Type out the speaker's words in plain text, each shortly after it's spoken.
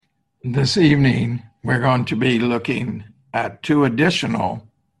This evening, we're going to be looking at two additional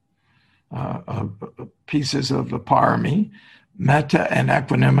pieces of the Parami, metta and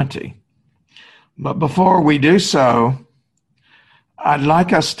equanimity. But before we do so, I'd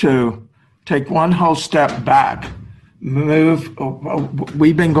like us to take one whole step back.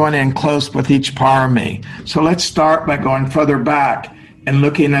 We've been going in close with each Parami. So let's start by going further back and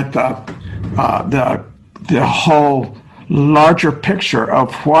looking at the whole larger picture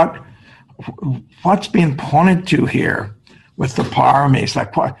of what's being pointed to here with the paramis.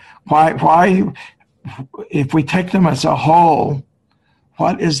 Like why, if we take them as a whole,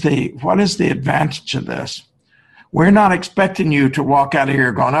 what is the advantage of this? We're not expecting you to walk out of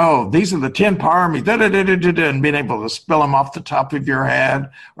here going, oh, these are the 10 paramis, and being able to spill them off the top of your head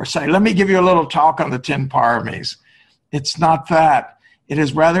or say, let me give you a little talk on the 10 paramis. It's not that.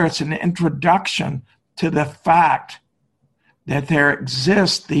 It's an introduction to the fact that there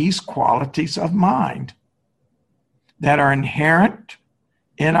exist these qualities of mind that are inherent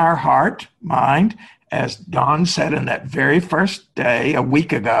in our heart, mind, as Don said in that very first day a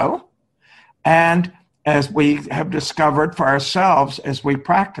week ago, and as we have discovered for ourselves as we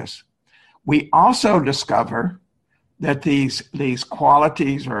practice. We also discover that these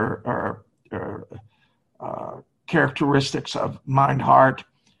qualities or characteristics of mind, heart,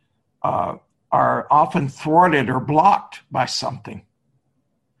 are often thwarted or blocked by something.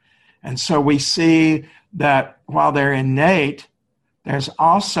 And so we see that while they're innate, there's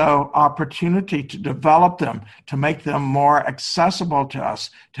also opportunity to develop them, to make them more accessible to us,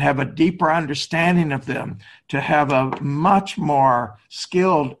 to have a deeper understanding of them, to have a much more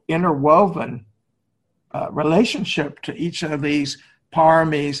skilled, interwoven relationship to each of these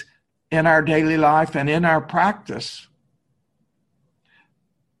paramis in our daily life and in our practice,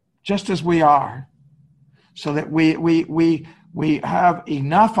 just as we are, so that we have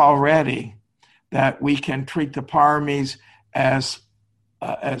enough already that we can treat the paramis as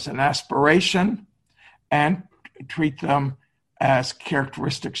an aspiration and treat them as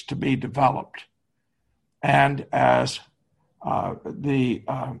characteristics to be developed, and as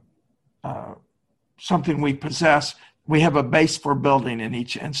something we possess. We have a base for building in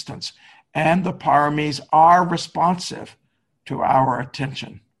each instance, and the paramis are responsive to our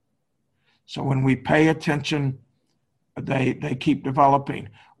attention. So when we pay attention, they keep developing.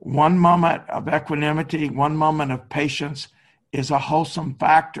 One moment of equanimity, one moment of patience is a wholesome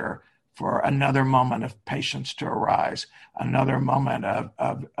factor for another moment of patience to arise, another moment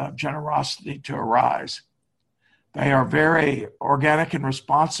of generosity to arise. They are very organic and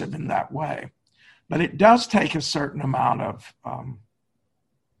responsive in that way. But it does take a certain amount of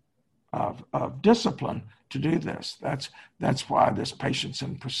discipline to do this. That's why this patience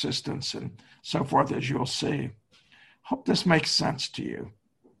and persistence and so forth, as you'll see. Hope this makes sense to you.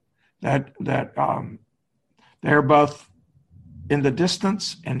 That they're both in the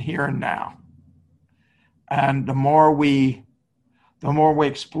distance and here and now. And the more we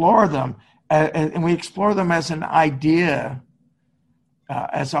explore them, and we explore them as an idea,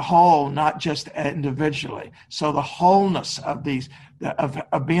 as a whole, not just individually. So the wholeness of these,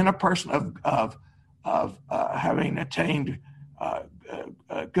 of being a person of having attained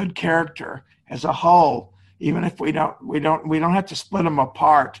good character as a whole, even if we don't have to split them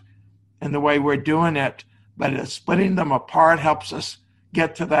apart in the way we're doing it, but splitting them apart helps us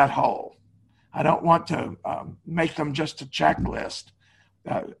get to that whole. I don't want to make them just a checklist.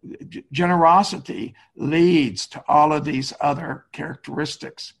 Generosity leads to all of these other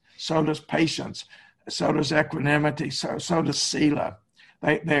characteristics. So does patience. So does equanimity. So does sila.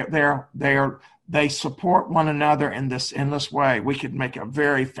 They support one another in this endless way. We could make a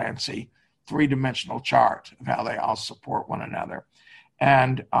very fancy three-dimensional chart of how they all support one another.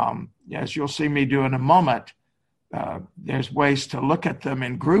 And as you'll see me do in a moment, there's ways to look at them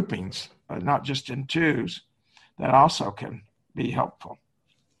in groupings, not just in twos, that also can be helpful.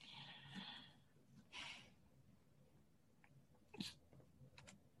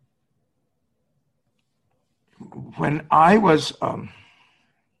 When I was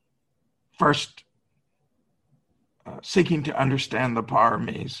first seeking to understand the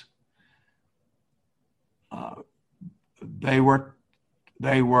paramis, they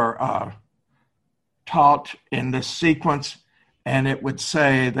were taught in this sequence, and it would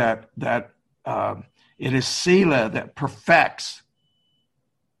say that it is sila that perfects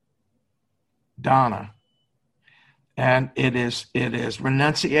dana, and it is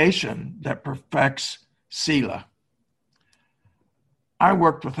renunciation that perfects sila. I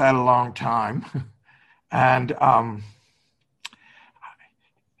worked with that a long time, and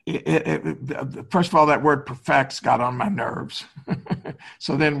First of all, that word perfects got on my nerves.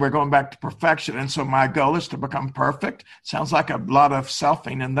 So then we're going back to perfection. And so my goal is to become perfect. Sounds like a lot of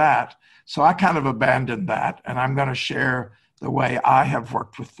selfing in that. So I kind of abandoned that. And I'm going to share the way I have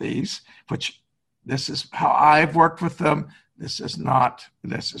worked with these, which this is how I've worked with them. This is not,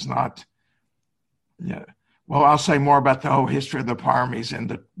 yeah. Well, I'll say more about the whole history of the Paramis in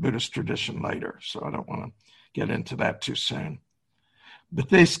the Buddhist tradition later. So I don't want to get into that too soon. But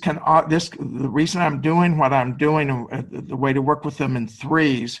the reason I'm doing what I'm doing, the way to work with them in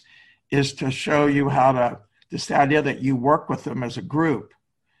threes, is to show you the idea that you work with them as a group,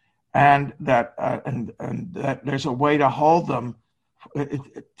 and that that there's a way to hold them.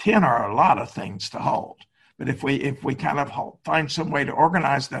 10 are a lot of things to hold, but if we kind of find some way to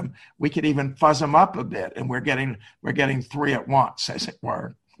organize them, we could even fuzz them up a bit, and we're getting 3 at once, as it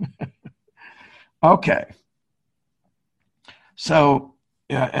were. Okay. So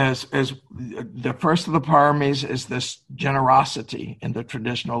as the first of the paramis is this generosity in the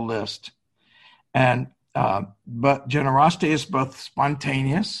traditional list, and but generosity is both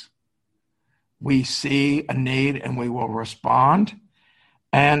spontaneous. We see a need and we will respond,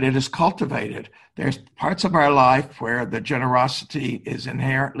 and it is cultivated. There's parts of our life where the generosity is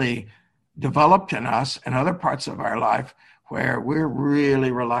inherently developed in us, and other parts of our life where we're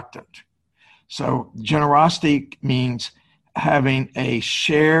really reluctant. So generosity means having a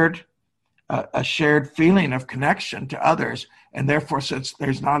shared feeling of connection to others, and therefore, since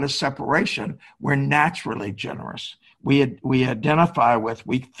there's not a separation, we're naturally generous. We identify with,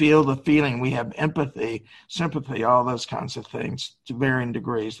 we feel the feeling, we have empathy, sympathy, all those kinds of things to varying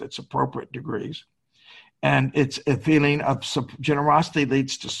degrees. That's appropriate degrees, and it's a feeling of generosity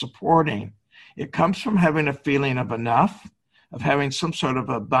leads to supporting. It comes from having a feeling of enough, of having some sort of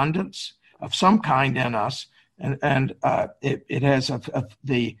abundance of some kind in us. And it has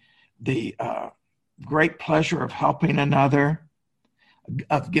the great pleasure of helping another,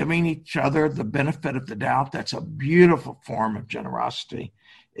 of giving each other the benefit of the doubt. That's a beautiful form of generosity,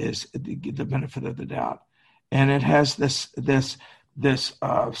 is the benefit of the doubt. And it has this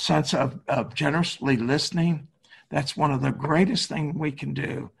sense of generously listening. That's one of the greatest things we can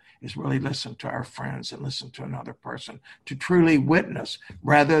do, is really listen to our friends and listen to another person, to truly witness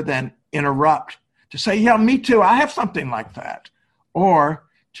rather than interrupt. To say, yeah, me too, I have something like that. Or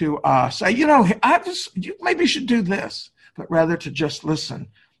to say, you maybe should do this, but rather to just listen.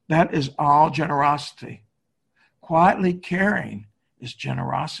 That is all generosity. Quietly caring is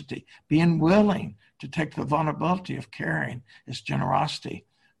generosity. Being willing to take the vulnerability of caring is generosity.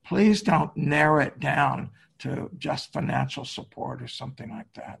 Please don't narrow it down to just financial support or something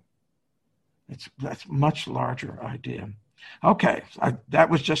like that. That's a much larger idea. Okay, that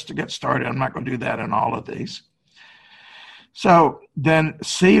was just to get started. I'm not going to do that in all of these. So then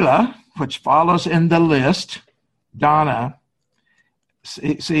sila, which follows in the list, dana,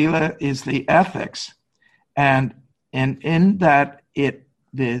 sila is the ethics. And in that,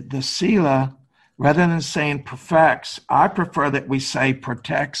 the sila, rather than saying perfects, I prefer that we say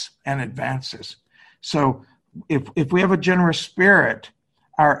protects and advances. So if we have a generous spirit,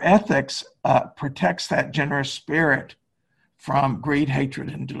 our ethics protects that generous spirit from greed, hatred,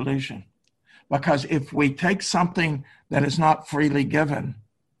 and delusion. Because if we take something that is not freely given,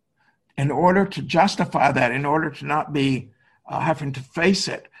 in order to justify that, in order to not be having to face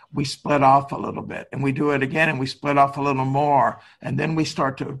it, we split off a little bit, and we do it again, and we split off a little more, and then we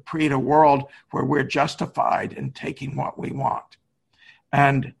start to create a world where we're justified in taking what we want.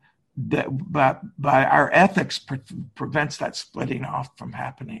 And but by our ethics prevents that splitting off from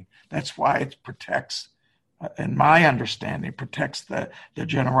happening. That's why it protects, in my understanding, protects the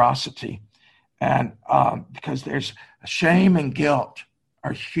generosity. And because there's shame and guilt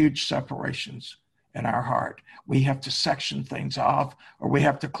are huge separations in our heart. We have to section things off, or we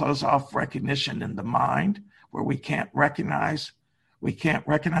have to close off recognition in the mind, where we can't recognize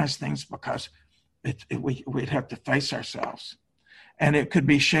things because we'd have to face ourselves. And it could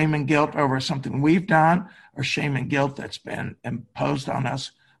be shame and guilt over something we've done, or shame and guilt that's been imposed on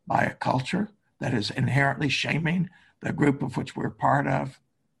us by a culture that is inherently shaming the group of which we're part of.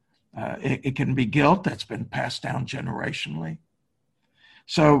 It can be guilt that's been passed down generationally.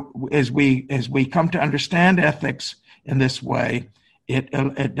 So as we come to understand ethics in this way,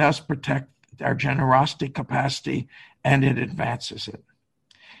 it does protect our generosity capacity, and it advances it.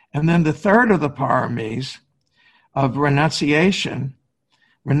 And then the third of the paramis of renunciation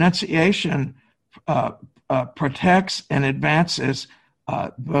protects and advances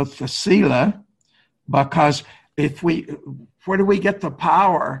both the sila, because where do we get the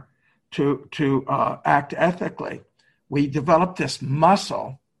power to act ethically? We develop this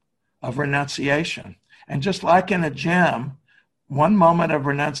muscle of renunciation. And just like in a gym, one moment of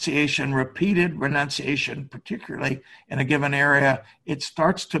renunciation, repeated renunciation, particularly in a given area, it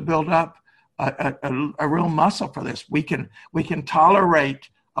starts to build up a real muscle for this. We can tolerate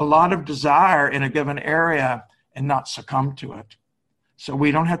a lot of desire in a given area and not succumb to it. So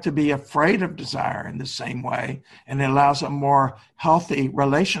we don't have to be afraid of desire in the same way, and it allows a more healthy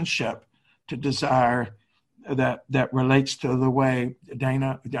relationship to desire that relates to the way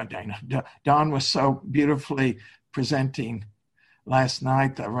Don was so beautifully presenting last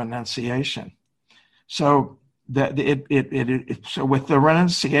night, the renunciation. So so with the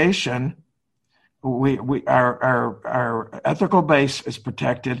renunciation, our ethical base is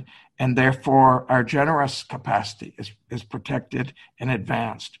protected, and therefore our generous capacity is protected and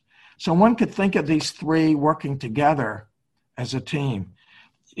advanced. So one could think of these three working together as a team.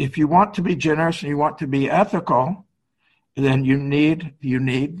 If you want to be generous and you want to be ethical, then you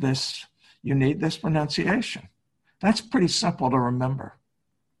need this renunciation. That's pretty simple to remember.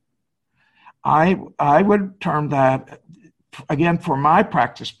 I would term that, again, for my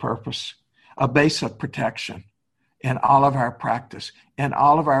practice purpose, a base of protection in all of our practice, in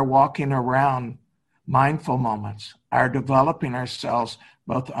all of our walking around mindful moments, our developing ourselves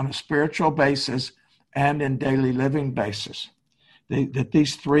both on a spiritual basis and in daily living basis. That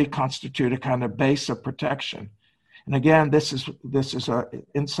these three constitute a kind of base of protection. And again, this is an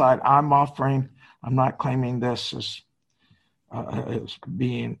insight I'm offering. I'm not claiming this as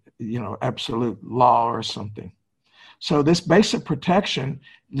being, absolute law or something. So this base of protection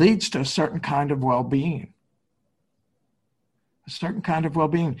leads to a certain kind of well-being. A certain kind of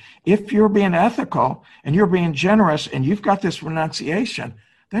well-being. If you're being ethical and you're being generous and you've got this renunciation,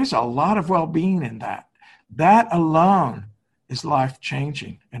 there's a lot of well-being in that. That alone is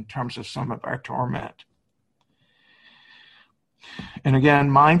life-changing in terms of some of our torment. And again,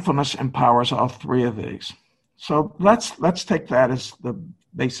 mindfulness empowers all three of these. So let's take that as the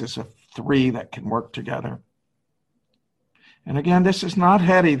basis of three that can work together. And again, this is not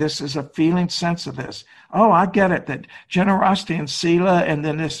heady. This is a feeling sense of this. Oh, I get it, that generosity and sila and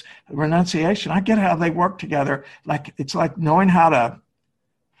then this renunciation, I get how they work together. It's like knowing how to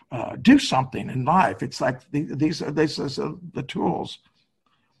do something in life. It's like these are the tools,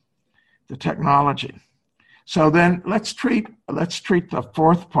 the technology. So then let's treat the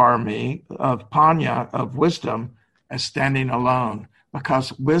fourth parami of panya, of wisdom, as standing alone,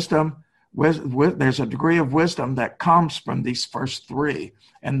 because wisdom, there's a degree of wisdom that comes from these first three,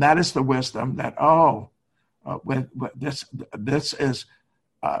 and that is the wisdom that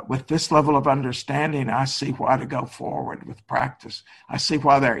with this level of understanding, I see why to go forward with practice. I see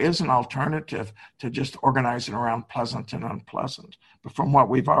why there is an alternative to just organizing around pleasant and unpleasant, but from what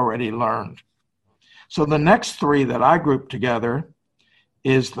we've already learned. So the next three that I group together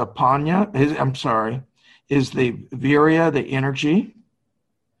is the is the virya, the energy.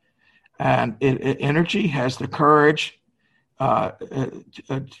 And energy has the courage,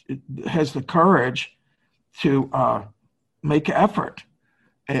 to make effort.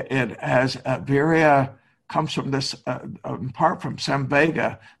 It has virya comes from this, apart from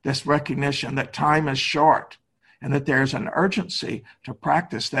samvega, this recognition that time is short and that there's an urgency to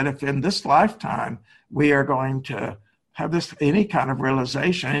practice, that if in this lifetime we are going to have any kind of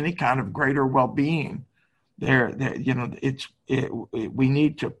realization, any kind of greater well-being, we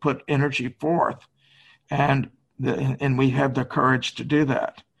need to put energy forth, and we have the courage to do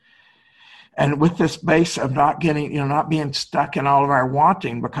that. And with this base of not being stuck in all of our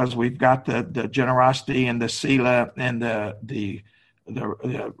wanting, because we've got the generosity and the sila and the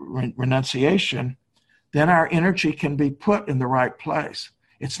renunciation, then our energy can be put in the right place.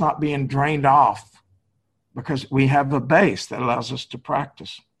 It's not being drained off because we have a base that allows us to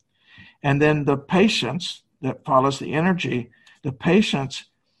practice. And then the patience that follows the energy, the patience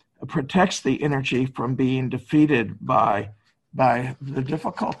protects the energy from being defeated by the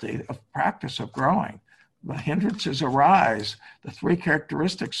difficulty of practice, of growing. The hindrances arise, the three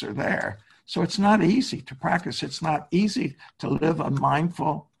characteristics are there. So it's not easy to practice. It's not easy to live a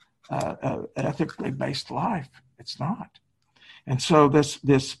mindful, ethically based life. It's not. And so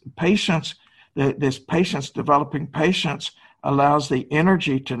this patience, developing patience, allows the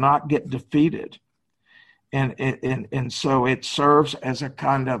energy to not get defeated. And so it serves as a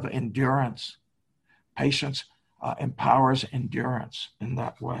kind of endurance. Patience empowers endurance in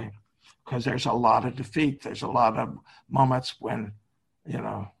that way, because there's a lot of defeat. There's a lot of moments when,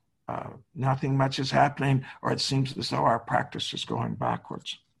 nothing much is happening, or it seems as though our practice is going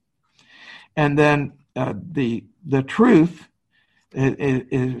backwards. And then the truth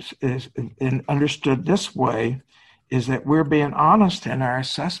is understood this way, is that we're being honest in our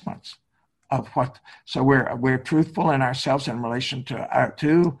assessments of what. So we're truthful in ourselves in relation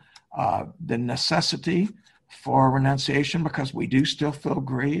to the necessity for renunciation, because we do still feel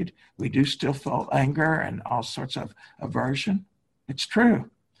greed, we do still feel anger and all sorts of aversion. It's true.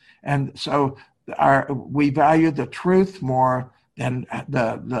 And so we value the truth more than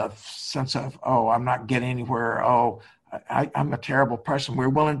the sense of, oh, I'm not getting anywhere, oh, I'm a terrible person. We're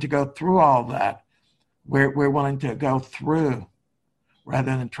willing to go through all that. We're willing to go through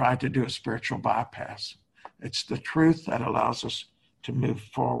rather than try to do a spiritual bypass. It's the truth that allows us to move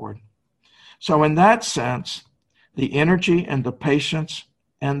forward. So in that sense, the energy and the patience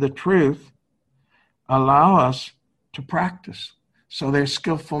and the truth allow us to practice. So there's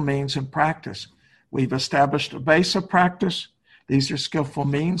skillful means in practice. We've established a base of practice. These are skillful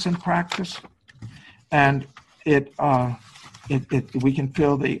means in practice. And we can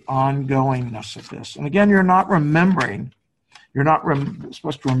feel the ongoingness of this. And again, you're not remembering. You're not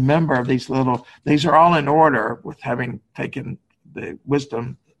supposed to remember these are all in order with having taken the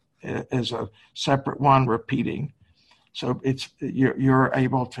wisdom as a separate one repeating. So you're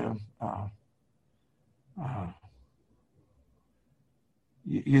able to,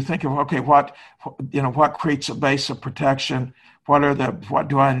 you think of, okay, what creates a base of protection? What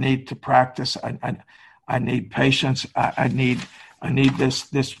do I need to practice? I need patience. I need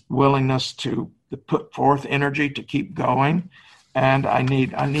this willingness to put forth energy to keep going, and I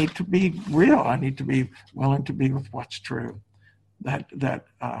need to be real. I need to be willing to be with what's true. That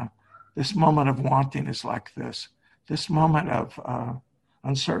this moment of wanting is like this. This moment of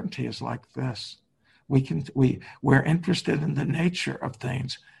uncertainty is like this. We're interested in the nature of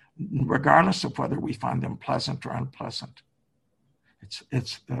things, regardless of whether we find them pleasant or unpleasant.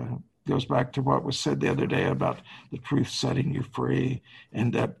 It goes back to what was said the other day about the truth setting you free,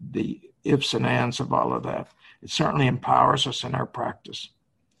 and that the ifs and ands of all of that. It certainly empowers us in our practice.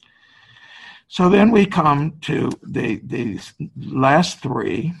 So then we come to the last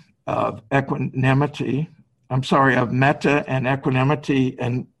three of equanimity. Of metta and equanimity,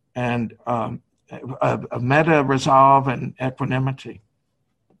 and of metta, resolve, and equanimity.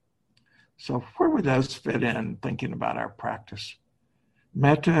 So where would those fit in thinking about our practice?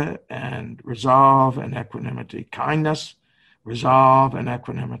 Metta and resolve and equanimity. Kindness, resolve, and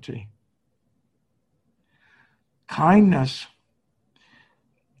equanimity. Kindness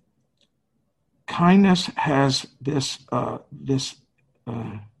has this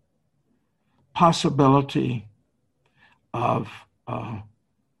possibility of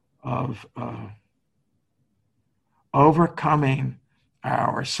overcoming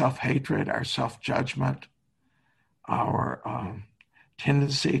our self-hatred, our self-judgment, our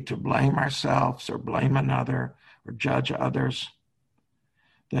tendency to blame ourselves or blame another or judge others.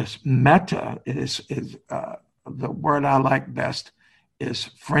 This metta is the word I like best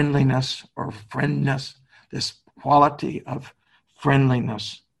is friendliness or friendness, this quality of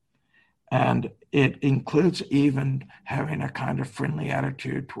friendliness. And it includes even having a kind of friendly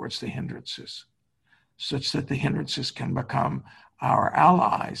attitude towards the hindrances, such that the hindrances can become our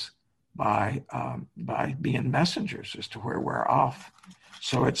allies by being messengers as to where we're off.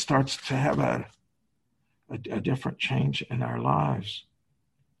 So it starts to have a different change in our lives.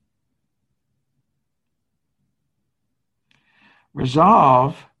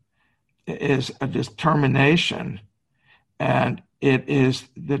 Resolve is a determination, and it is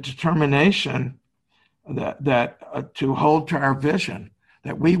the determination that to hold to our vision,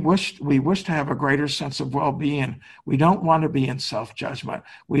 that we wish to have a greater sense of well-being. We don't want to be in self-judgment.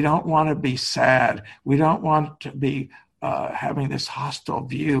 We don't want to be sad. We don't want to be having this hostile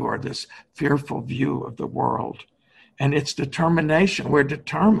view or this fearful view of the world. And it's determination. We're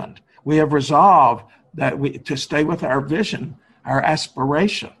determined. We have resolved to stay with our vision, our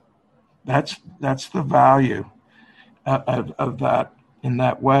aspiration. That's the value of that in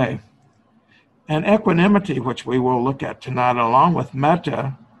that way. And equanimity, which we will look at tonight along with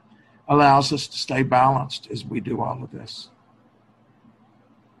metta, allows us to stay balanced as we do all of this.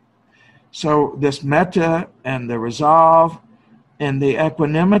 So this metta and the resolve and the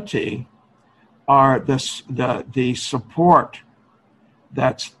equanimity are the support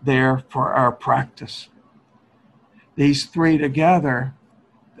that's there for our practice. These three together,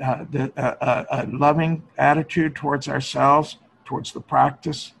 a loving attitude towards ourselves, towards the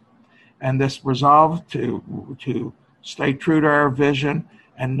practice, and this resolve to stay true to our vision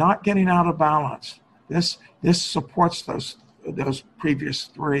and not getting out of balance. This supports those previous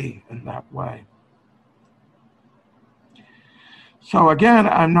three in that way. So again,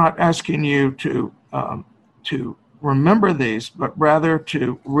 I'm not asking you to remember these, but rather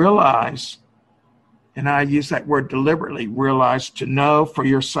to realize and I use that word deliberately, realize, to know for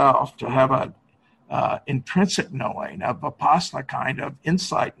yourself, to have a intrinsic knowing, of vipassana kind of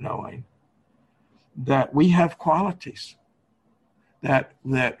insight knowing, that we have qualities that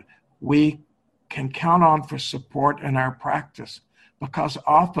we can count on for support in our practice, because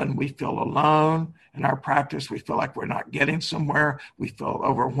often we feel alone in our practice. We feel like we're not getting somewhere. We feel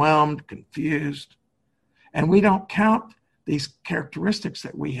overwhelmed, confused, and we don't count these characteristics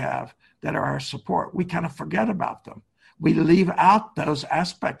that we have that are our support. We kind of forget about them. We leave out those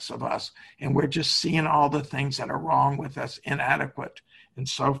aspects of us, and we're just seeing all the things that are wrong with us, inadequate, and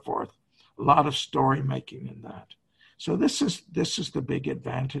so forth. A lot of story making in that. So this is the big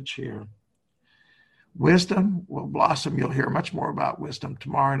advantage here. Wisdom will blossom. You'll hear much more about wisdom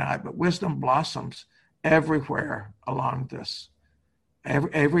tomorrow night, but wisdom blossoms everywhere along this.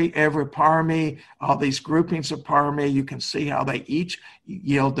 Every parami, all these groupings of parami, you can see how they each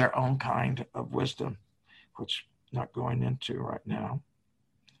yield their own kind of wisdom, which I'm not going into right now.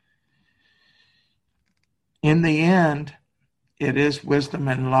 In the end, it is wisdom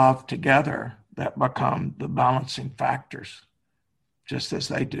and love together that become the balancing factors, just as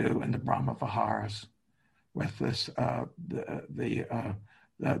they do in the Brahma Viharas, with this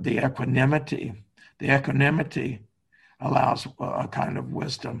the equanimity. The equanimity allows a kind of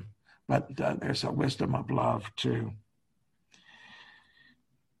wisdom, but there's a wisdom of love too.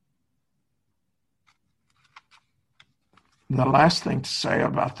 The last thing to say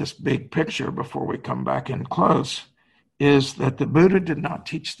about this big picture before we come back in close is that the Buddha did not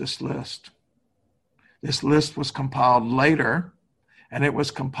teach this list. This list was compiled later, and it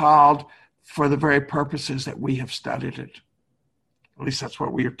was compiled for the very purposes that we have studied it. At least that's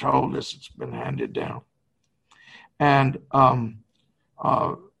what we are told as it's been handed down. And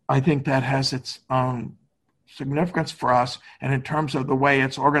I think that has its own significance for us. And in terms of the way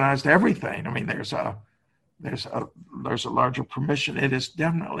it's organized everything, I mean, there's a larger permission. It is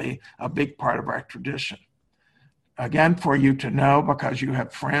definitely a big part of our tradition. Again, for you to know, because you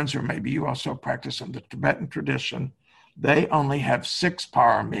have friends, or maybe you also practice in the Tibetan tradition, they only have 6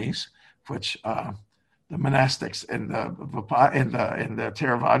 paramis, which the monastics in the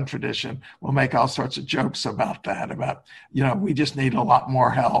Theravadan tradition will make all sorts of jokes about that. About, we just need a lot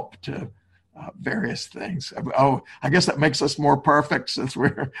more help to various things. Oh, I guess that makes us more perfect since we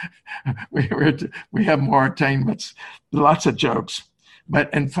have more attainments. Lots of jokes,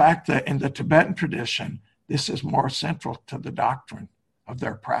 but in fact, in the Tibetan tradition, this is more central to the doctrine of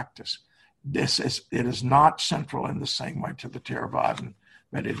their practice. It is not central in the same way to the Theravadan,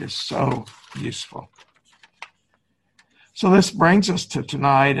 but it is so useful. So this brings us to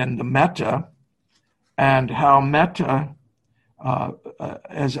tonight and the metta, and how metta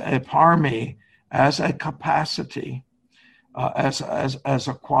as a parami, as a capacity, as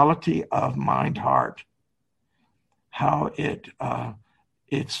a quality of mind-heart, how its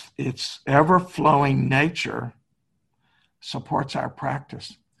ever-flowing nature supports our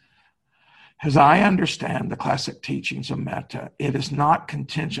practice. As I understand the classic teachings of metta, it is not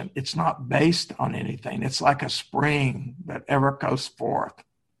contingent. It's not based on anything. It's like a spring that ever goes forth,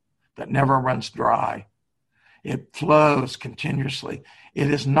 that never runs dry. It flows continuously. It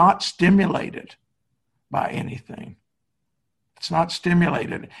is not stimulated by anything. It's not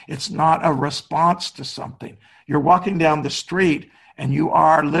stimulated. It's not a response to something. You're walking down the street and you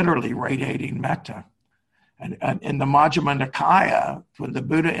are literally radiating metta. And in the Majjhima Nikaya, when the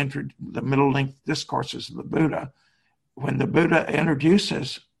Buddha entered the middle-length discourses of the Buddha, when the Buddha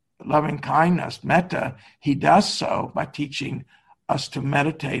introduces loving kindness, metta, he does so by teaching us to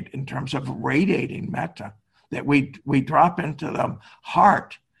meditate in terms of radiating metta, that we drop into the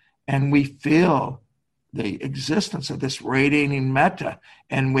heart and we feel the existence of this radiating metta,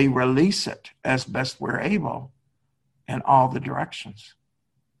 and we release it as best we're able in all the directions.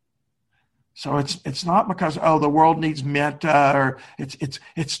 So it's not because, the world needs metta, or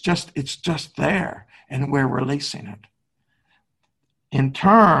it's just there, and we're releasing it. In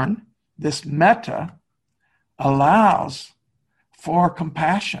turn, this metta allows for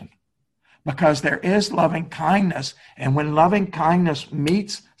compassion, because there is loving kindness, and when loving kindness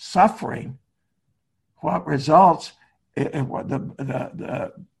meets suffering, what results is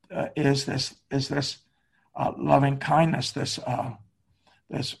this loving kindness, this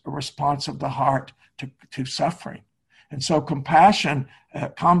response of the heart to suffering. And so compassion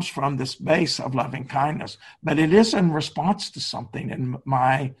comes from this base of loving kindness, but it is in response to something, in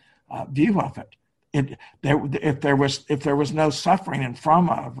my view of it. If there was no suffering in front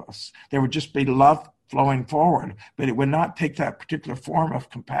of us, there would just be love flowing forward, but it would not take that particular form of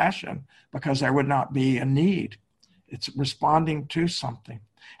compassion because there would not be a need. It's responding to something.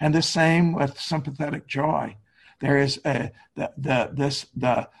 And the same with sympathetic joy. There is this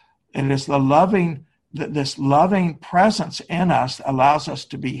loving presence in us that allows us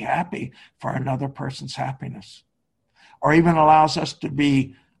to be happy for another person's happiness, or even allows us to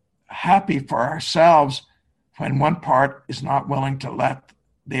be happy for ourselves when one part is not willing to let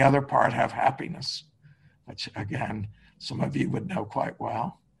the other part have happiness, which again, some of you would know quite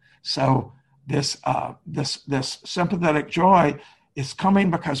well. So this sympathetic joy is coming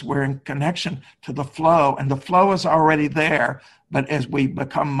because we're in connection to the flow, and the flow is already there. But as we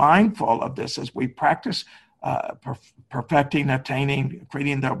become mindful of this, as we practice perfecting, attaining,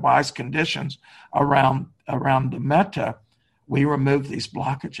 creating the wise conditions around the metta, we remove these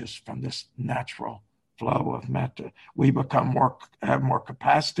blockages from this natural flow of metta. We have more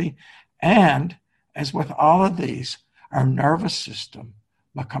capacity, and as with all of these, our nervous system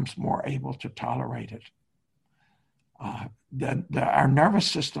becomes more able to tolerate it. Our nervous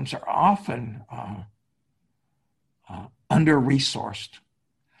systems are often under-resourced.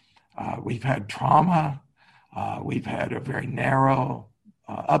 We've had trauma. We've had a very narrow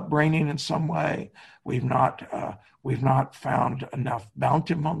upbringing in some way. We've not found enough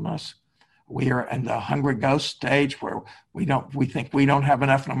bountifulness. We are in the hungry ghost stage where we think we don't have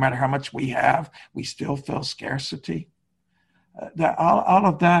enough. No matter how much we have, we still feel scarcity. All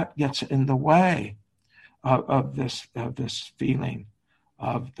of that gets in the way of this feeling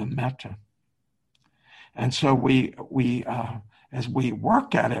of the metta. And so we as we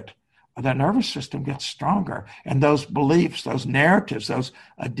work at it, the nervous system gets stronger, and those beliefs, those narratives, those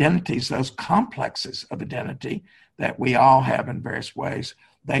identities, those complexes of identity that we all have in various ways,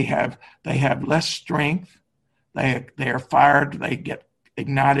 they have less strength. They are fired. They get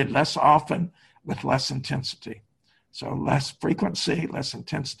ignited less often with less intensity. So less frequency, less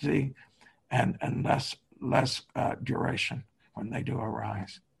intensity, and less duration when they do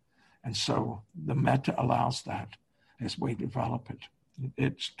arise. And so the metta allows that as we develop it.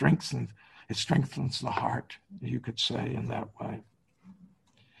 It strengthens the heart, you could say, in that way.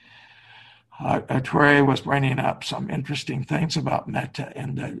 Ture was bringing up some interesting things about metta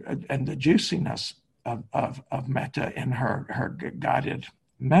and the juiciness of metta in her guided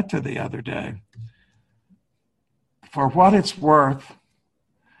metta the other day. For what it's worth,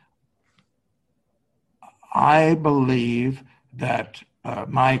 I believe that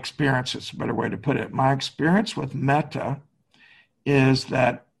my experience, it's a better way to put it, my experience with metta is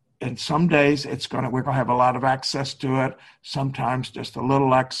that in some days we're going to have a lot of access to it, sometimes just a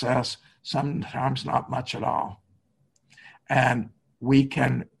little access, sometimes not much at all. And we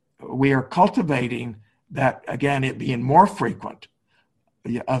are cultivating that, again, it being more frequent,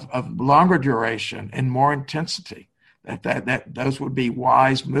 of longer duration and more intensity, that those would be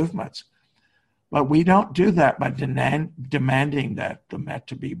wise movements. But we don't do that by demanding that the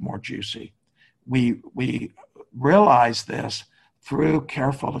metta be more juicy. We realize this through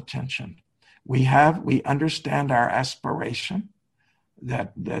careful attention. We understand our aspiration,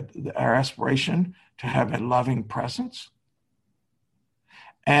 that our aspiration to have a loving presence.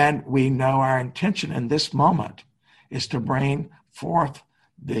 And we know our intention in this moment is to bring forth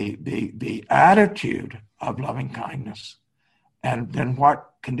the attitude of loving kindness. And then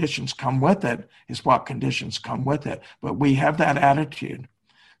what conditions come with it is what conditions come with it. But we have that attitude.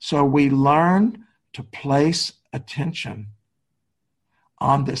 So we learn to place attention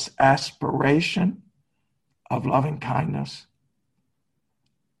on this aspiration of loving kindness,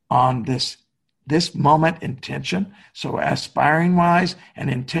 on this moment intention. So aspiring wise and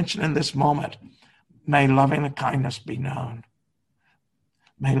intention in this moment, may loving kindness be known.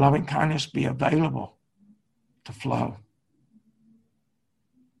 May loving kindness be available to flow.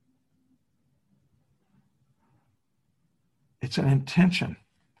 It's an intention.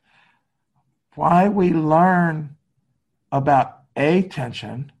 Why we learn about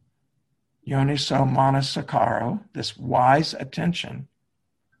attention, yoniso manasakaro, this wise attention,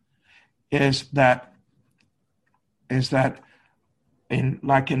 is that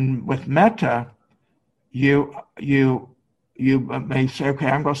with metta, you may say, okay,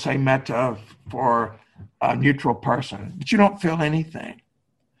 I'm going to say metta for a neutral person, but you don't feel anything.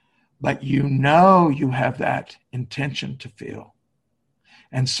 But you know you have that intention to feel.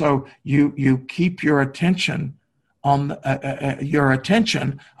 And so you keep your attention on that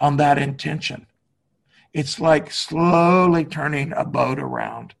intention. It's like slowly turning a boat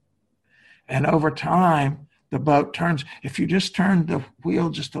around. And over time, the boat turns. If you just turn the wheel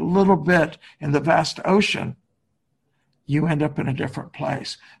just a little bit in the vast ocean, you end up in a different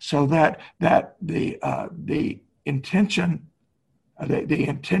place. So that the intention The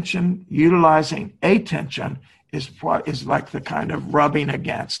intention, utilizing attention, is what is like the kind of rubbing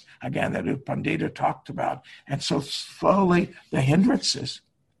against, again, that U Pandita talked about. And so slowly the hindrances,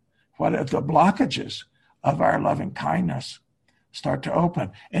 what are the blockages of our loving kindness start to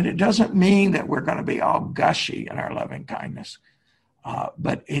open. And it doesn't mean that we're going to be all gushy in our loving kindness,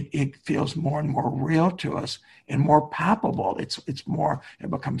 but it feels more and more real to us and more palpable. It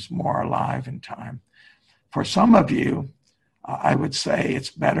becomes more alive in time. For some of you, I would say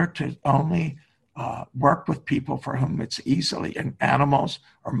it's better to only work with people for whom it's easily, and animals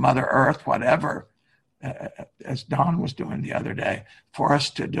or Mother Earth, whatever, as Don was doing the other day, for us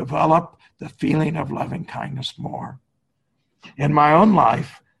to develop the feeling of loving kindness more. In my own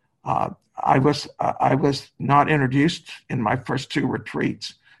life, I was not introduced in my first 2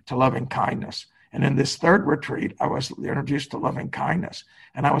 retreats to loving kindness. And in this 3rd retreat, I was introduced to loving kindness.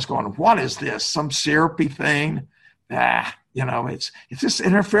 And I was going, what is this? Some syrupy thing? It's just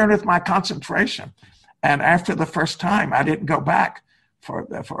interfering with my concentration. And after the first time, I didn't go back for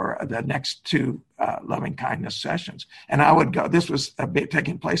the next 2 loving kindness sessions. And I would go, this was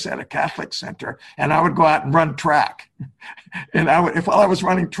taking place at a Catholic center, and I would go out and run track. And while I was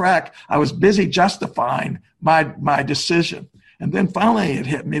running track, I was busy justifying my decision. And then finally it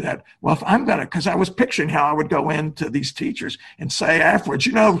hit me that, well, if I'm going to, because I was picturing how I would go into these teachers and say afterwards,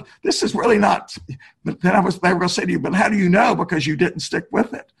 this is really not, but then they were going to say to you, but how do you know? Because you didn't stick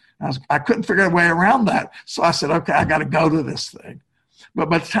with it. I couldn't figure a way around that. So I said, okay, I got to go to this thing. But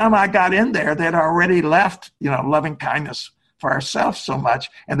by the time I got in there, they'd already left, loving kindness for ourselves so much,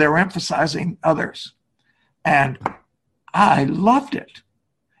 and they were emphasizing others. And I loved it.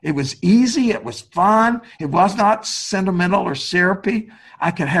 It was easy. It was fun. It was not sentimental or syrupy.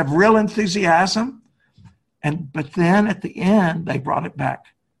 I could have real enthusiasm. But then at the end, they brought it back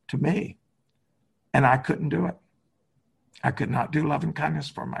to me. And I couldn't do it. I could not do loving kindness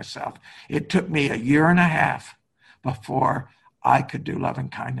for myself. It took me 1.5 years before I could do loving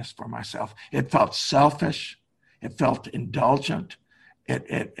kindness for myself. It felt selfish. It felt indulgent.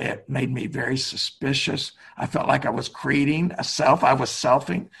 It made me very suspicious. I felt like I was creating a self. I was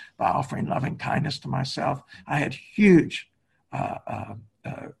selfing by offering loving kindness to myself. I had huge,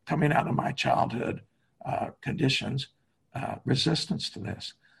 coming out of my childhood conditions, resistance to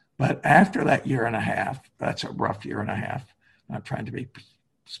this. But after that 1.5 years, that's a rough 1.5 years, not trying to be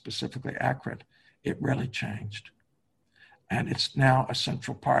specifically accurate, it really changed. And it's now a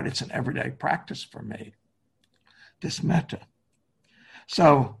central part. It's an everyday practice for me, this metta.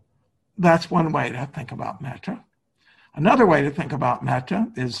 So that's one way to think about metta. Another way to think about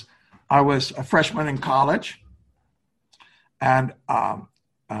metta is I was a freshman in college, and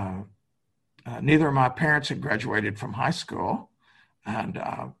neither of my parents had graduated from high school. And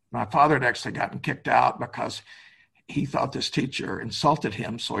my father had actually gotten kicked out because he thought this teacher insulted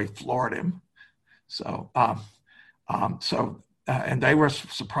him, so he floored him. And they were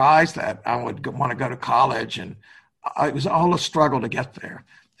surprised that I would want to go to college, and it was all a struggle to get there.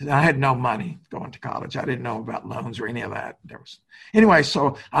 And I had no money going to college. I didn't know about loans or any of that. Anyway,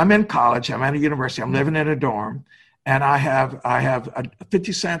 so I'm in college. I'm at a university. I'm living in a dorm, and I have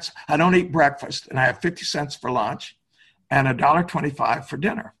 50 cents. I don't eat breakfast, and I have 50 cents for lunch and $1.25 for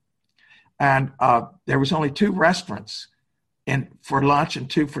dinner. And there was only 2 restaurants for lunch and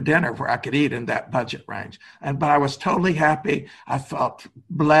 2 for dinner where I could eat in that budget range. But I was totally happy. I felt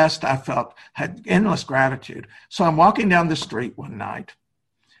blessed. Had endless gratitude. So I'm walking down the street one night,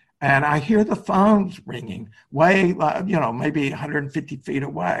 and I hear the phones ringing way, maybe 150 feet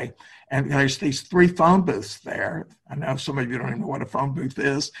away. And there's these 3 phone booths there. I know some of you don't even know what a phone booth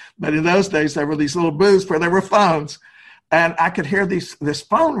is, but in those days, there were these little booths where there were phones. And I could hear this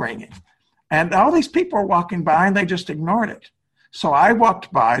phone ringing. And all these people were walking by, and they just ignored it. So I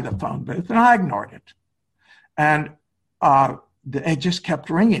walked by the phone booth, and I ignored it. And it just kept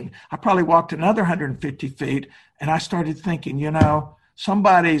ringing. I probably walked another 150 feet, and I started thinking,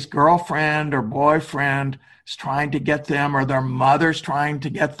 somebody's girlfriend or boyfriend is trying to get them, or their mother's trying to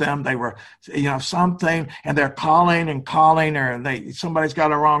get them. They were, something, and they're calling, or somebody's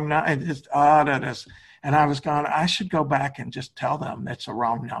got a wrong number. And I was going, I should go back and just tell them it's a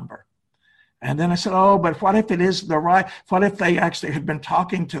wrong number. And then I said, but what if it is the right? What if they actually had been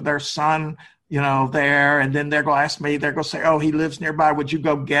talking to their son, there, and then they're going to ask me, they're going to say, he lives nearby. Would you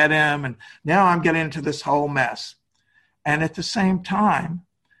go get him? And now I'm getting into this whole mess. And at the same time,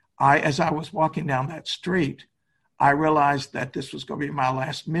 as I was walking down that street, I realized that this was going to be my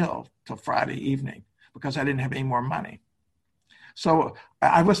last meal till Friday evening because I didn't have any more money. So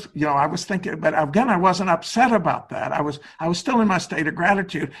I was thinking, but again, I wasn't upset about that. I was still in my state of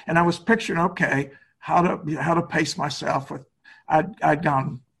gratitude, and I was picturing, okay, how to pace myself with. I'd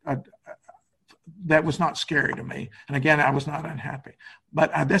gone. That was not scary to me. And again, I was not unhappy.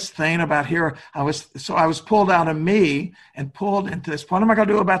 But this thing about here, I was pulled out of me and pulled into this. What am I going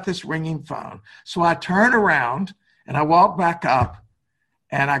to do about this ringing phone? So I turn around and I walk back up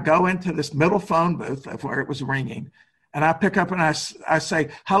and I go into this middle phone booth of where it was ringing. And I pick up and I say,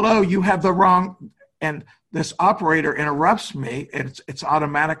 hello, you have the wrong. And this operator interrupts me. It's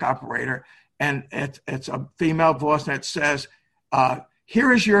automatic operator. And it's a female voice and it says,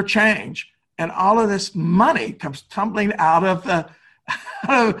 here is your change. And all of this money comes tumbling out of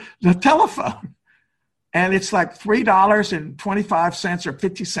the telephone. And it's like $3.25 or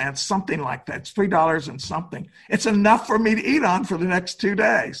 50 cents, something like that. It's $3 and something. It's enough for me to eat on for the next 2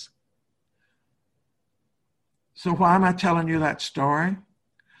 days. So why am I telling you that story?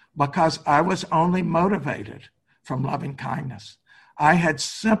 Because I was only motivated from loving kindness. I had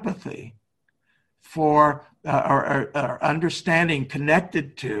sympathy for or understanding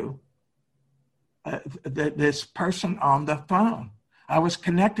connected to this person on the phone. I was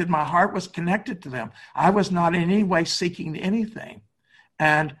connected. My heart was connected to them. I was not in any way seeking anything.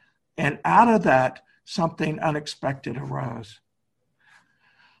 And out of that, something unexpected arose.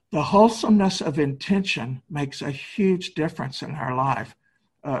 The wholesomeness of intention makes a huge difference in our life.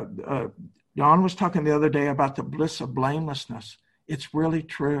 Don was talking the other day about the bliss of blamelessness. It's really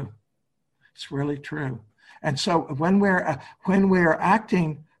true. It's really true. And so when we're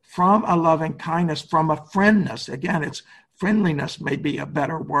acting from a loving kindness, from a friendness, again, it's friendliness may be a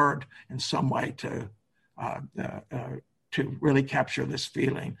better word in some way to really capture this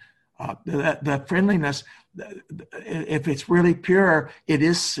feeling. The friendliness, if it's really pure, it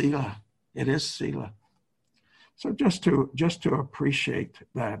is sila. It is sila. So just to appreciate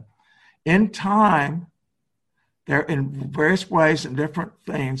that, in time, there in various ways and different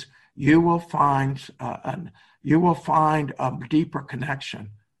things, you will find a deeper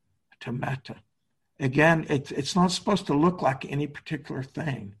connection to metta. Again, it's not supposed to look like any particular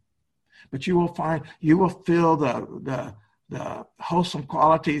thing, but you will feel the wholesome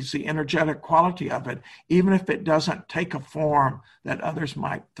qualities, the energetic quality of it, even if it doesn't take a form that others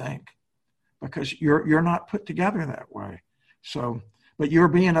might think, because you're not put together that way. So, but you're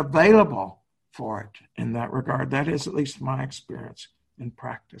being available for it in that regard. That is at least my experience in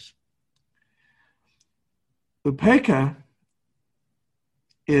practice. Upekkha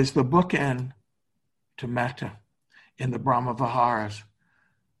is the bookend to metta in the Brahma Viharas.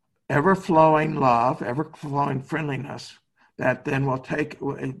 Ever-flowing love, ever-flowing friendliness that then will take,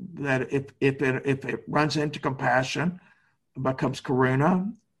 that if it runs into compassion, it becomes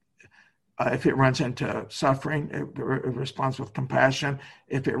karuna. If it runs into suffering, it responds with compassion.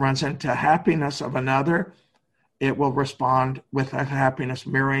 If it runs into happiness of another, it will respond with that happiness,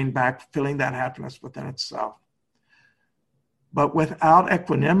 mirroring back, feeling that happiness within itself. But without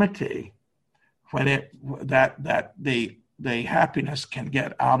equanimity, when the happiness can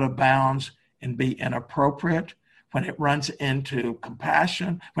get out of bounds and be inappropriate, when it runs into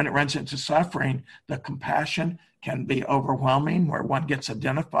compassion, when it runs into suffering, the compassion can be overwhelming, where one gets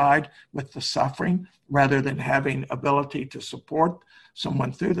identified with the suffering rather than having ability to support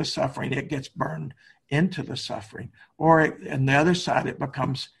someone through the suffering. It gets burned into the suffering. Or on the other side, it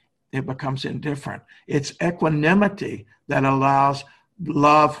becomes indifferent. It's equanimity that allows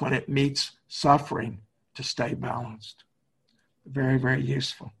love, when it meets suffering, to stay balanced. Very, very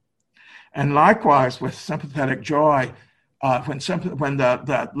useful. And likewise with sympathetic joy, when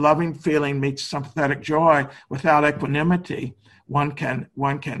the loving feeling meets sympathetic joy, without equanimity, one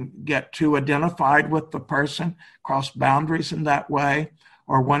can get too identified with the person, cross boundaries in that way,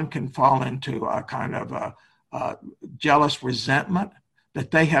 or one can fall into a kind of a jealous resentment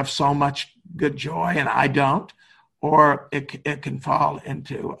that they have so much good joy and I don't, or it can fall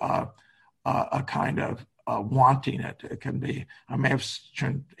into a kind of wanting it. It can be, I may have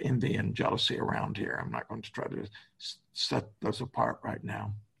turned envy and jealousy around here. I'm not going to try to set those apart right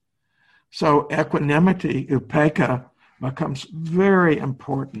now. So equanimity, upekkha, becomes very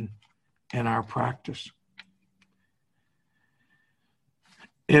important in our practice.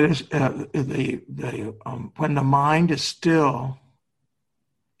 It is when the mind is still,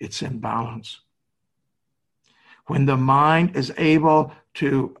 it's in balance. When the mind is able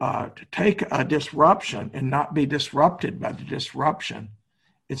to take a disruption and not be disrupted by the disruption,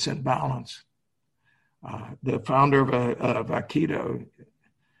 it's in balance. The founder of Aikido,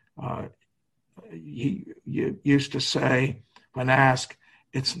 he used to say, when asked,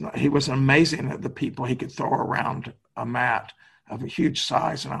 he was amazing at the people he could throw around a mat. of a huge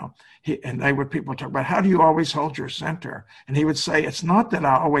size. People talk about, how do you always hold your center? And he would say, it's not that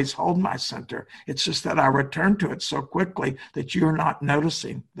I always hold my center. It's just that I return to it so quickly that you're not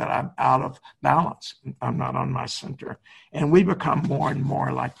noticing that I'm out of balance. I'm not on my center. And we become more and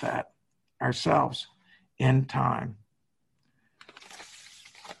more like that ourselves in time.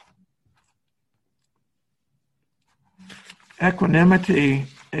 Equanimity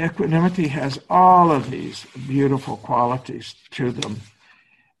has all of these beautiful qualities to them.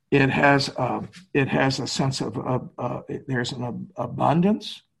 It has a sense of there's an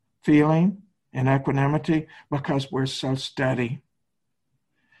abundance feeling in equanimity because we're so steady,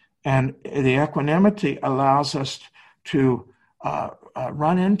 and the equanimity allows us to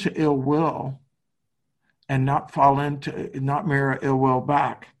run into ill will and not mirror ill will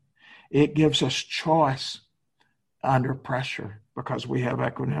back. It gives us choice under pressure because we have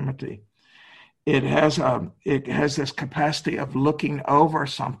equanimity. It has this capacity of looking over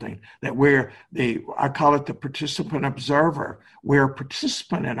something that I call it the participant observer. We're a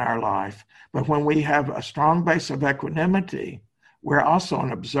participant in our life, but when we have a strong base of equanimity, we're also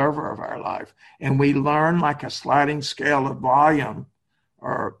an observer of our life. And we learn like a sliding scale of volume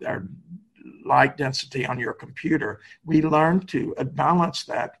or light density on your computer. We learn to balance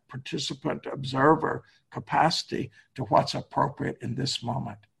that participant observer capacity to what's appropriate in this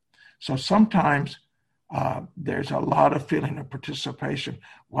moment. So sometimes there's a lot of feeling of participation.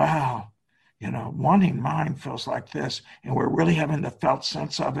 Wow, wanting mind feels like this, and we're really having the felt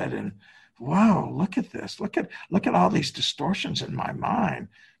sense of it. And wow, look at this. Look at all these distortions in my mind,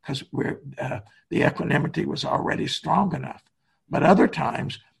 because the equanimity was already strong enough. But other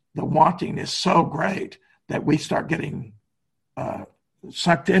times, the wanting is so great that we start getting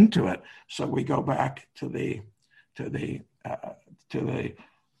sucked into it. So we go back to the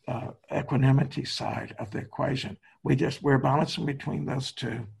equanimity side of the equation. We're balancing between those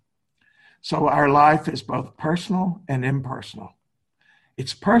two. So our life is both personal and impersonal.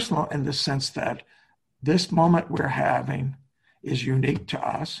 It's personal in the sense that this moment we're having is unique to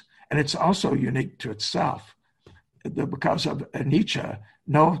us, and it's also unique to itself. Because of Nietzsche,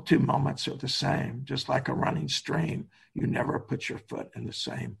 no two moments are the same. Just like a running stream, you never put your foot in the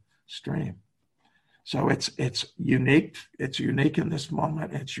same stream. So it's unique. It's unique in this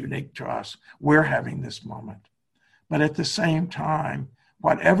moment. It's unique to us. We're having this moment. But at the same time,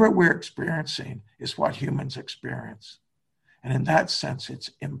 whatever we're experiencing is what humans experience. And in that sense,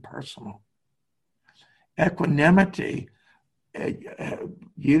 it's impersonal. Equanimity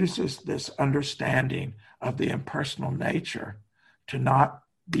uses this understanding of the impersonal nature to not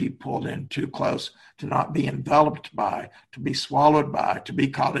be pulled in too close, to not be enveloped by, to be swallowed by, to be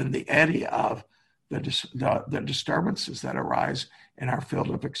caught in the eddy of the disturbances that arise in our field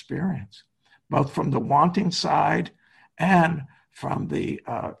of experience, both from the wanting side and from the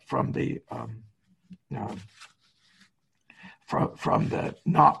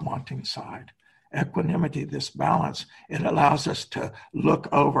not wanting side. Equanimity, this balance, it allows us to look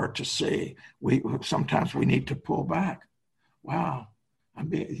over to see. Sometimes we need to pull back. Wow,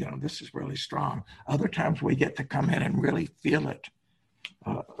 this is really strong. Other times we get to come in and really feel it,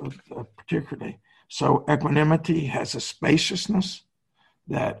 particularly. So equanimity has a spaciousness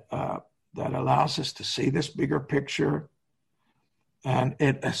that allows us to see this bigger picture, and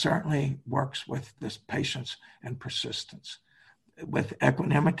it certainly works with this patience and persistence. With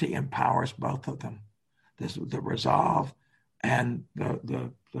equanimity empowers both of them, the resolve and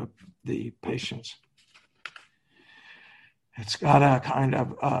the patience. It's got a kind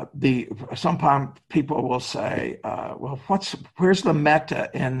of sometimes people will say, well, where's the metta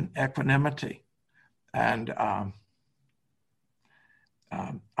in equanimity? And I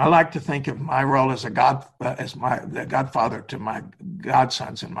like to think of my role as the godfather to my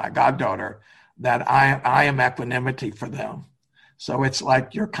godsons and my goddaughter, that I am equanimity for them. So it's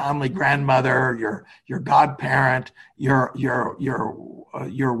like your comely grandmother, your godparent, your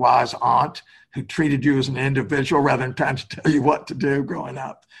wise aunt who treated you as an individual rather than trying to tell you what to do growing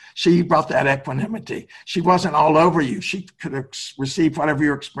up. She brought that equanimity. She wasn't all over you. She could have received whatever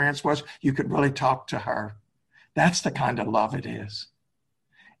your experience was. You could really talk to her. That's the kind of love it is.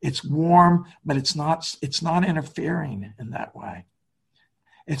 It's warm, but it's not interfering in that way.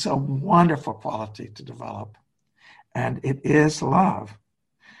 It's a wonderful quality to develop. And it is love.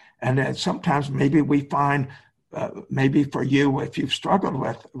 And sometimes maybe we find, maybe for you, if you've struggled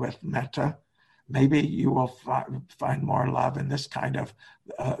with metta, maybe you will find more love in this kind of,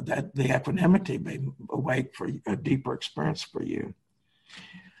 that the equanimity may awake for a deeper experience for you.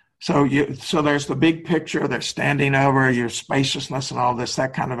 So there's the big picture, they're standing over your spaciousness and all this,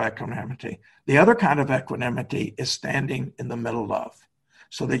 that kind of equanimity. The other kind of equanimity is standing in the middle of,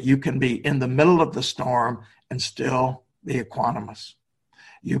 so that you can be in the middle of the storm and still be equanimous.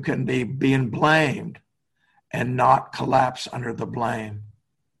 You can be being blamed and not collapse under the blame.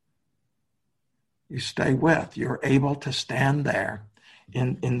 You stay with, you're able to stand there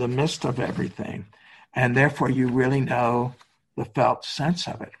in the midst of everything. And therefore you really know the felt sense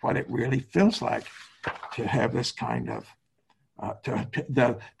of it, what it really feels like to have this kind of,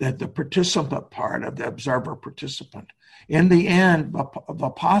 the participant part of the observer participant. In the end,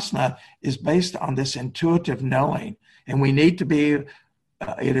 Vipassana is based on this intuitive knowing, and we need to be,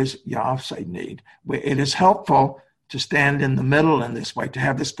 it is helpful to stand in the middle in this way, to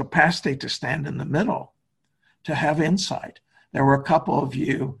have this capacity to stand in the middle, to have insight. There were a couple of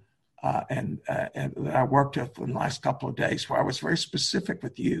you and that I worked with in the last couple of days where I was very specific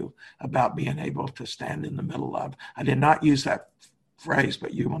with you about being able to stand in the middle of. I did not use that phrase,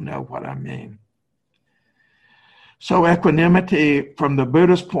 but you will know what I mean. So equanimity from the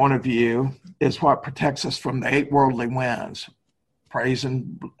Buddhist point of view is what protects us from the 8 worldly winds: praise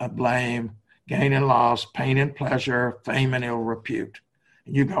and blame, gain and loss, pain and pleasure, fame and ill repute.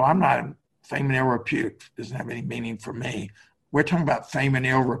 And you go, I'm not, fame and ill repute doesn't have any meaning for me. We're talking about fame and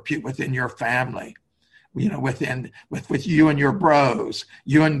ill repute within your family, with you and your bros,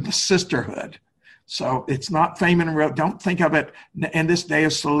 you and the sisterhood. So it's not fame and ill. Don't think of it in this day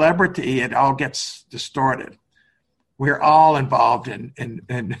of celebrity. It all gets distorted. We're all involved in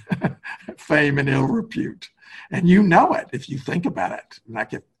fame and ill repute, and you know it if you think about it.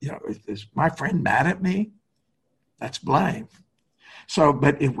 Like is my friend mad at me? That's blame. So,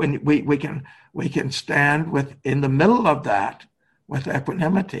 but when we can stand in the middle of that with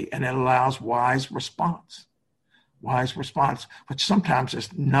equanimity, and it allows wise response, which sometimes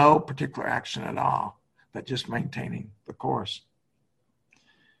is no particular action at all, but just maintaining the course.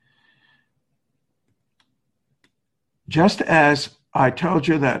 Just as I told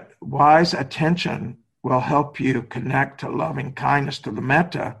you that wise attention will help you connect to loving kindness, to the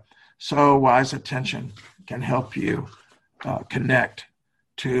metta, so wise attention can help you connect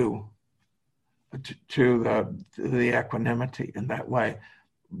to the equanimity in that way.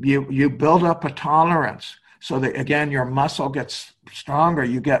 You build up a tolerance so that, again, your muscle gets stronger,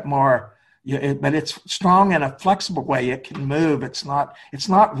 you get more, but it's strong in a flexible way. It can move. It's not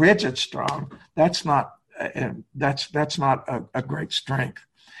rigid strong. That's not a great strength.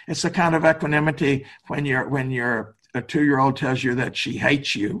 It's the kind of equanimity when your a 2-year-old tells you that she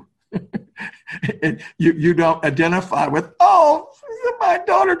hates you. you don't identify with, oh, my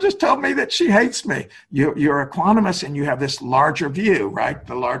daughter just told me that she hates me. You're equanimous and you have this larger view, right?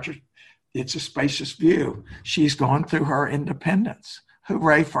 It's a spacious view. She's going through her independence.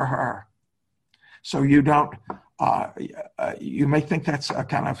 Hooray for her. So you don't, you may think that's a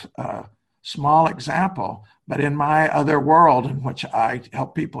kind of small example, but in my other world in which I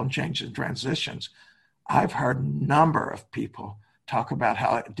help people in change and transitions, I've heard a number of people talk about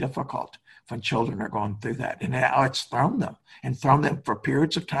how difficult when children are going through that and how it's thrown them for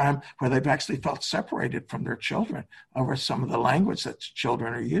periods of time where they've actually felt separated from their children over some of the language that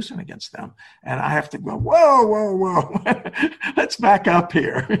children are using against them. And I have to go, whoa. Let's back up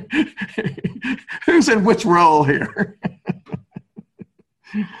here. Who's in which role here?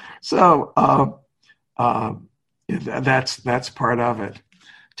 So that's part of it.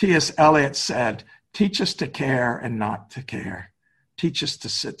 T.S. Eliot said, teach us to care and not to care. Teach us to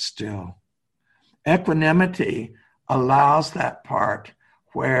sit still. Equanimity allows that part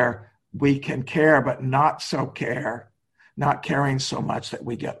where we can care, but not caring so much that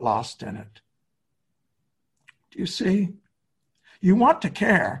we get lost in it. Do you see? You want to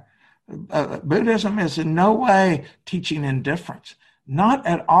care. Buddhism is in no way teaching indifference. Not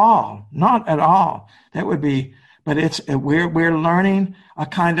at all. That would be, but we're learning a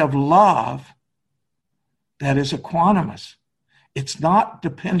kind of love that is equanimous. It's not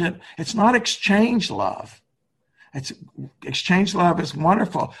dependent. It's not exchange love. Exchange love is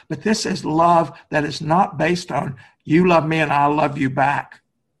wonderful, but this is love that is not based on you love me and I'll love you back.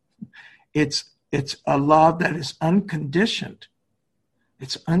 It's a love that is unconditioned.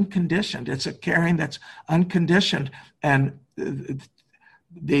 It's unconditioned. It's a caring that's unconditioned, and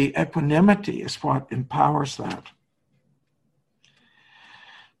the equanimity is what empowers that.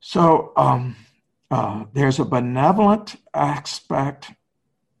 So there's a benevolent aspect.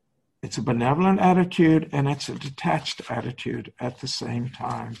 It's a benevolent attitude and it's a detached attitude at the same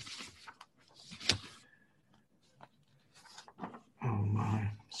time. Oh my,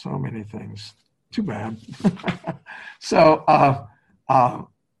 so many things. Too bad. So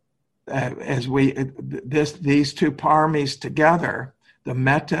these two paramis together, the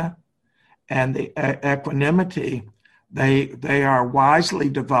metta and the equanimity, they are wisely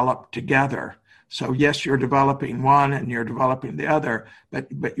developed together. So yes, you're developing one and you're developing the other,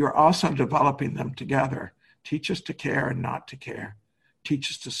 but you're also developing them together. Teach us to care and not to care.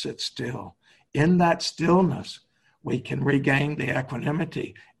 Teach us to sit still. In that stillness, we can regain the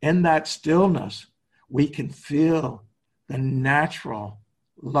equanimity. In that stillness, we can feel the natural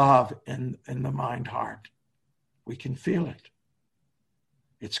love in the mind heart. We can feel it.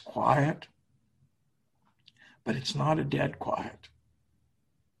 It's quiet, but it's not a dead quiet.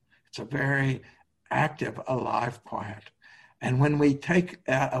 It's a very active, alive quiet. And when we take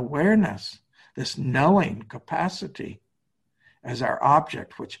awareness, this knowing capacity as our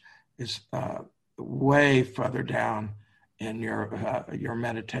object, which is way further down in your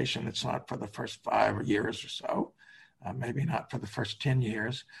meditation. It's not for the first 5 years or so, maybe not for the first 10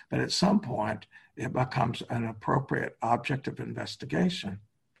 years, but at some point it becomes an appropriate object of investigation.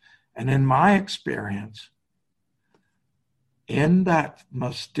 And in my experience, in that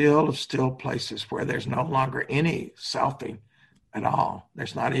most still of still places where there's no longer any selfing at all,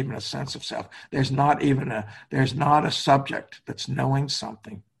 there's not even a sense of self, there's not a subject that's knowing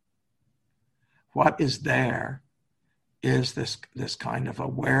something. What is there is this kind of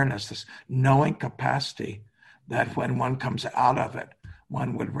awareness, this knowing capacity that when one comes out of it,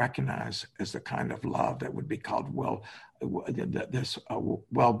 one would recognize as the kind of love that would be called this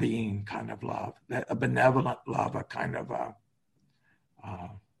well-being kind of love, a benevolent love, a kind of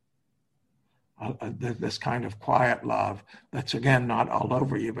this kind of quiet love that's, again, not all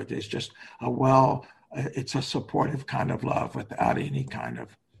over you, but it's just it's a supportive kind of love without any kind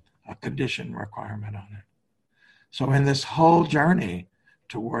of a condition requirement on it. So in this whole journey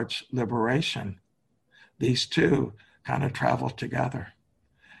towards liberation, these two kind of travel together,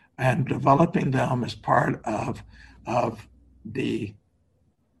 and developing them as part of the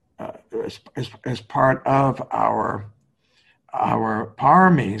as part of our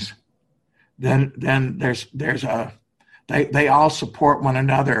paramis, then they all support one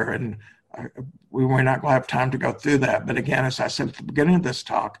another, and we're not going to have time to go through that. But again, as I said at the beginning of this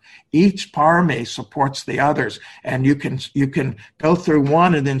talk, each parami supports the others, and you can go through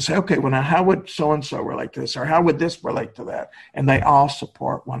one and then say, okay, well now how would so-and-so relate to this, or how would this relate to that? And they all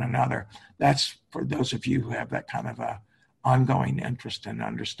support one another. That's for those of you who have that kind of a ongoing interest in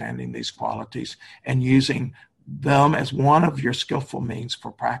understanding these qualities and using them as one of your skillful means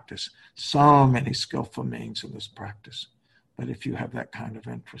for practice. So many skillful means in this practice, but if you have that kind of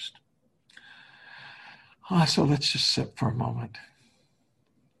interest. So let's just sit for a moment.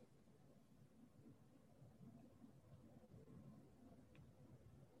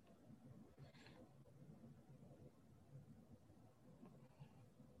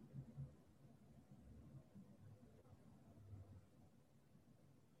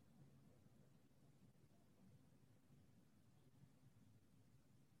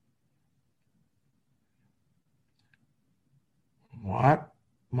 What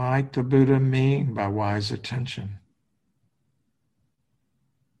might the Buddha mean by wise attention?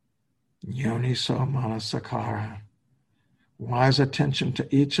 Yoniso manasakara. Wise attention to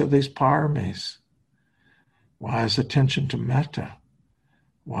each of these paramis. Wise attention to metta.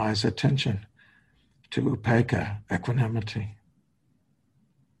 Wise attention to upekkha, equanimity.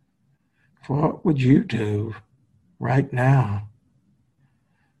 What would you do right now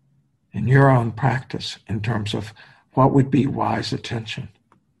in your own practice in terms of what would be wise attention?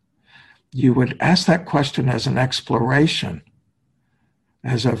 You would ask that question as an exploration,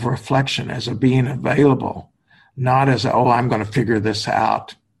 as a reflection, as a being available, not as I'm going to figure this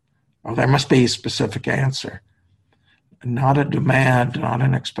out, or there must be a specific answer. Not a demand, not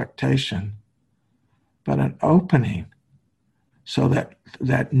an expectation, but an opening so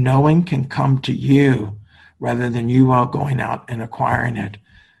that knowing can come to you rather than you all going out and acquiring it.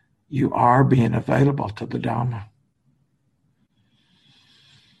 You are being available to the Dharma.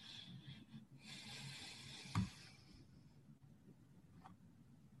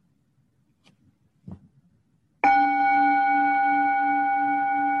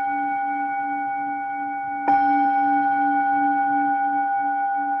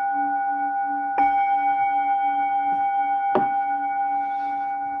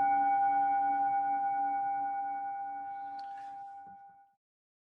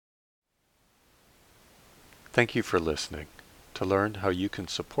 Thank you for listening. To learn how you can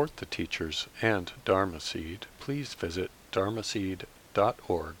support the teachers and Dharma Seed, please visit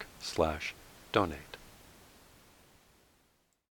dharmaseed.org/donate.